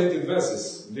 3 isolated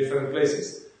verses in different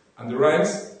places, and the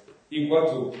rhymes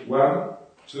equal to 1,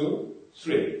 2,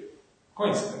 3.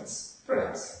 Coincidence,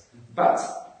 perhaps. But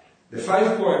the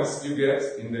 5 points you get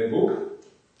in the book,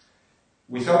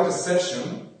 without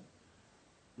exception,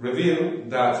 reveal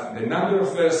that the number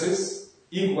of verses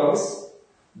equals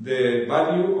the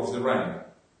value of the rhyme.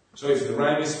 So if the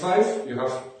rhyme is 5, you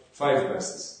have 5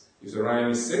 verses. If the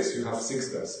rhyme is 6, you have 6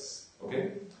 verses.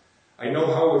 Okay? I know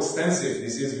how extensive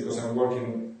this is because I'm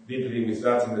working deeply with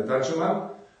that in the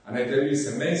Tarjuma, and I tell you it's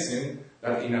amazing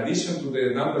that in addition to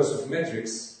the numbers of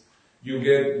metrics, you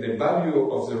get the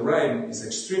value of the rhyme is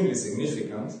extremely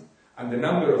significant, and the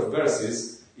number of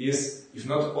verses is, if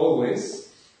not always,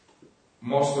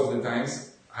 most of the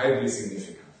times, highly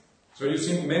significant. So you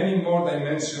see many more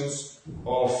dimensions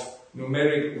of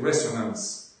numeric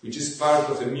resonance, which is part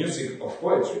of the music of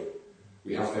poetry.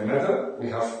 We have the meta, we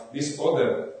have these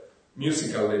other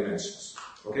musical dimensions.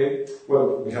 Okay?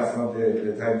 Well, we have not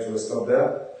the time to stop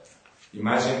there.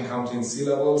 Imagine counting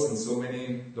syllables in so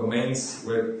many domains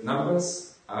where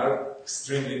numbers are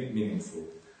extremely meaningful.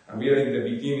 And we are in the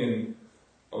beginning,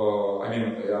 the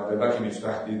Baki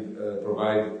Miftah did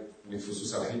provide with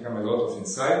Fusus al-Hikam a lot of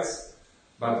insights,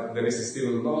 but there is still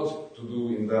a lot to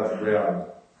do in that realm.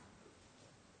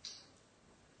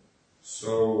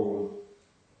 So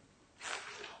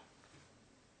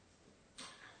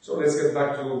let's get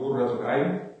back to Qurratul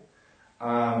Ayn.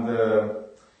 And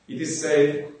it is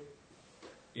said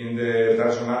in the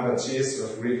Tarjuman that she is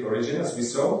of Greek origin, as we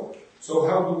saw. So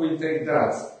how do we take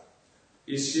that?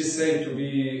 Is she said to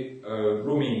be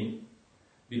Rumi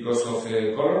because of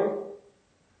a color?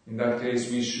 In that case,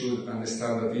 we should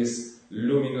understand that this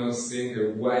luminous thing,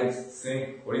 a white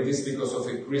thing, or it is because of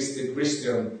a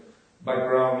Christian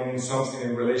background, meaning something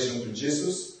in relation to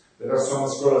Jesus. There are some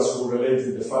scholars who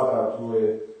related the Father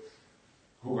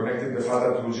who connected the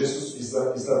Father to Jesus. Is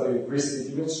that a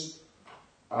Christian image?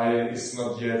 It's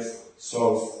not yet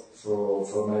solved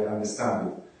for my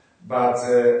understanding. But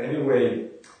anyway,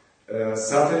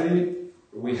 subtly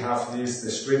we have this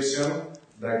description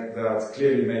that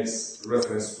clearly makes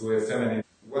reference to a feminine.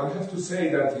 One have to say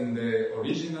that in the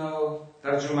original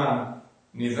Tarjuman,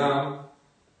 Nizam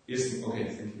is, okay,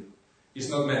 thank you, is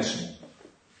not mentioned.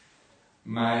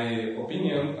 My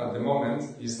opinion at the moment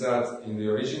is that in the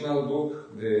original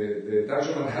book, the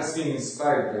Tarjuman has been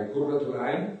inspired by Qurratul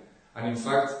Ayn, and in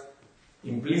fact,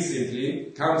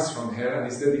 implicitly comes from her and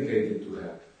is dedicated to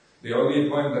her. The only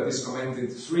point that is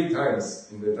commented 3 times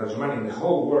in the Tarjuman, in the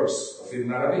whole works of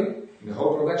Ibn Arabi, in the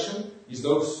whole production, is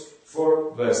those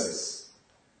 4 verses.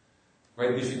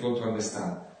 Quite difficult to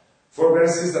understand. 4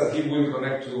 verses that he will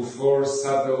connect to 4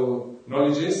 subtle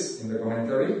knowledges in the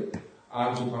commentary,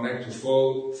 and to connect to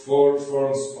 4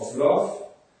 forms of love,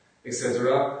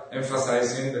 etc.,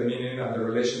 emphasizing the meaning and the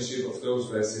relationship of those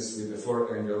verses with the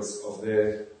 4 angles of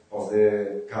the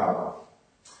Kaaba.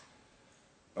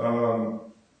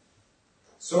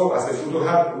 So, as the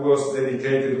Futuhat was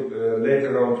dedicated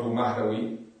later on to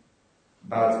Mahrawi,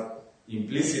 but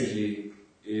implicitly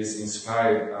is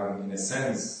inspired and, in a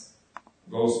sense,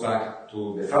 goes back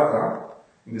to the Fatah,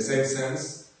 in the same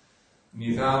sense,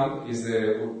 Nizam is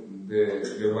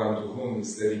the one to whom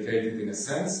it's dedicated in a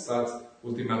sense, but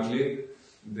ultimately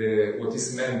what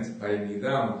is meant by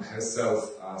Nizam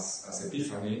herself as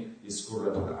epiphany is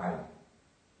Qurratul Ayn.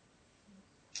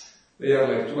 They are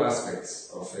like 2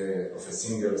 aspects of a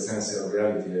single essential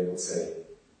reality, I would say.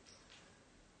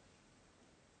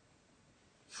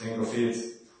 Think of it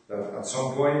that at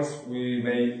some point we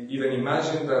may even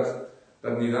imagine that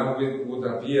Nizam would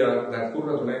appear, that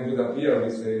Qurratul Ayn would appear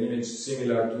with an image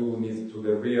similar to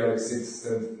the real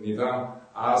existent Nizam,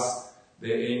 as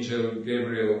the angel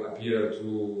Gabriel appeared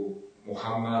to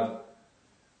Muhammad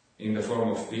in the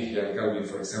form of Dihya al-Kalbi,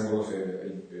 for example, of a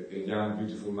young,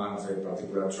 beautiful man of a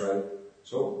particular tribe.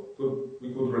 So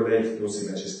we could relate those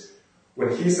images.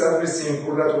 When he's addressing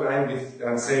Qurratul Ayn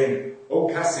and saying, "O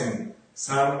Qasim,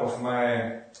 son,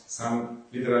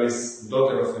 literally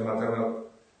daughter of the maternal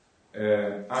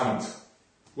aunt,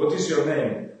 what is your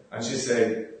name?" And she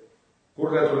said,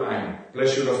 "Qurratul Ayn,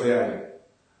 pleasure of the eye."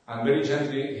 And very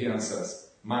gently he answers,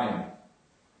 "Mine."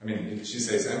 I mean, she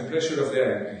says, "I'm pleasure of the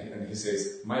eye," and he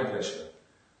says, "My pleasure."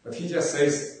 But he just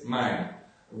says, "Mine,"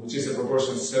 which is a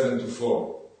proportion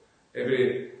 7-4.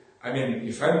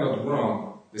 If I'm not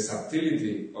wrong, the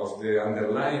subtlety of the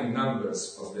underlying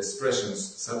numbers of the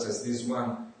expressions, such as this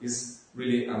one, is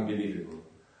really unbelievable.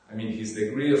 I mean, his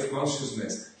degree of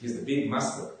consciousness, he's the big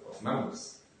master of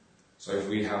numbers. So if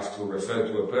we have to refer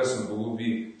to a person who will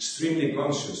be extremely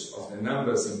conscious of the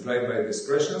numbers implied by the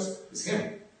expressions, it's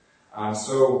him. And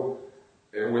so,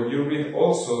 when you read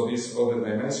also this other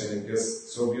dimension, it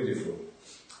gets so beautiful.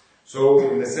 So,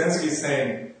 in a sense, he's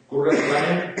saying, Qurratul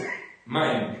Ayn,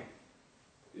 mine.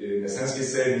 In a sense,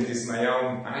 he's saying, it is my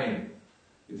own Ayn.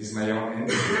 It is my own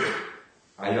entity.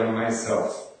 I am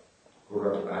myself.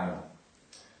 Qurratul Ayn.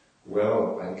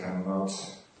 Well, I cannot.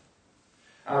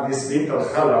 This bint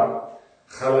Khala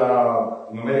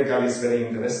numerically is very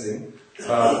interesting,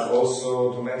 but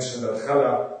also to mention that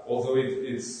Khala, although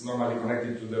it's normally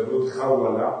connected to the root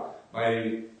Hawala,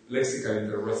 by lexical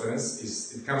interreference,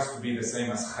 it comes to be the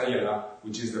same as Hayala,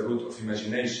 which is the root of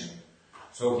imagination.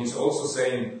 So he's also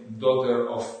saying daughter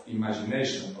of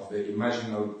imagination, of the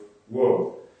imaginal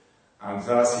world. And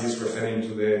thus he's referring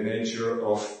to the nature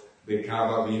of the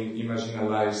Kaaba being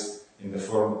imaginalized in the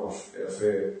form of a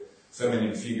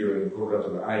feminine figure in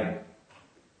Qurratul Ayn.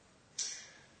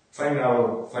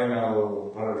 Final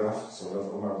paragraph, so that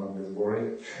Omar don't get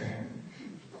worried.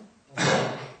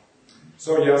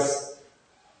 So just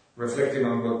reflecting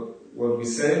on what we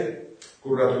said,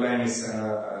 Qurratul Ayn is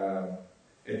a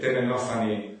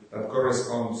temenophany that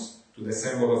corresponds to the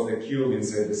symbol of the cube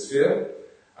inside the sphere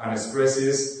and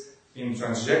expresses in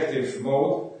transjective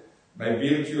mode by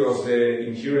virtue of the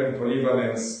inherent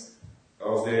polyvalence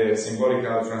of the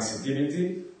symbolical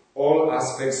transitivity all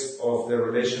aspects of the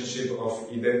relationship of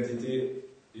identity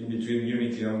in between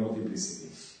unity and multiplicity.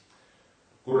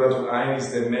 Qurratul Ayn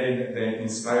is the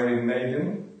inspiring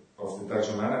maiden of the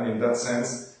Tarjuman, and in that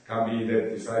sense can be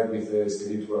identified with the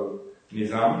spiritual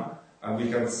Nizam, and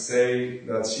we can say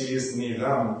that she is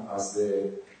Nizam as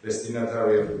the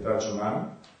destinatary of the Tarjuman,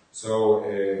 so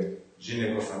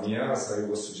gynecophania, as I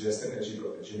was suggesting, a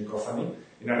gynecophany.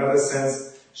 In another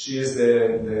sense, she is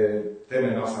the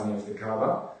temenophany of the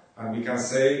Kaaba, and we can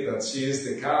say that she is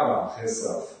the Kaaba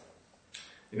herself.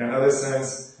 In another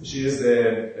sense, she is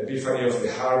the epiphany of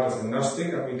the heart of the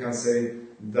Gnostic, and we can say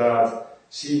that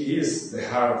she is the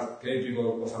heart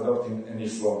capable of adopting any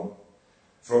form.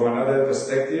 From another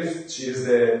perspective, she is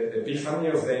the epiphany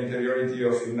of the interiority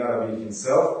of Ibn Arabi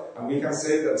himself, and we can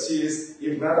say that she is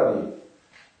Ibn Arabi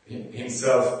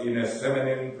himself in a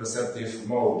feminine perceptive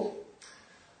mode.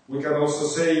 We can also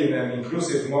say in an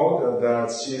inclusive mode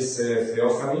that she is a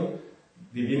theophany,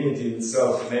 divinity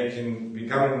itself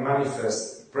becoming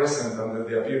manifest, present under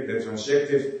the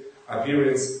transjective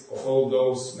appearance of all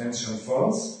those mentioned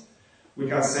forms. We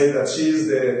can say that she is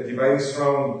the divine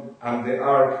throne and the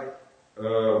ark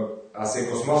as a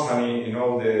cosmophony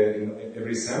in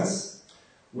every sense.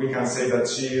 We can say that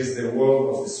she is the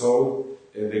world of the soul,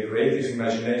 the creative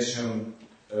imagination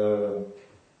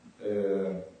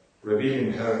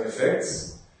revealing her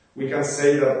effects. We can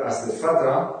say that as the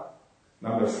Fatra,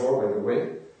 number 4 by the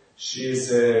way, she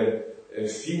is a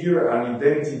figure, an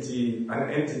entity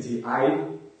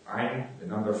Ein, the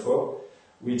number 4,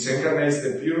 which incarnates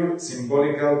the pure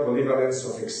symbolical polyvalence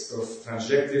of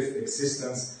transjective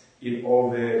existence in all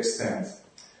the extent.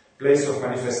 Place of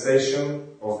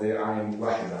manifestation of the Ein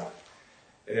Wahida.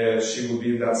 She will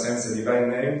be in that sense a divine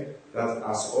name that,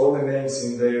 as all the names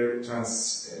in their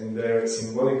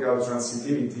symbolical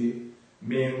transitivity,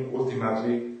 mean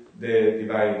ultimately the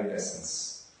divine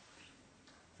essence.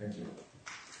 Thank you.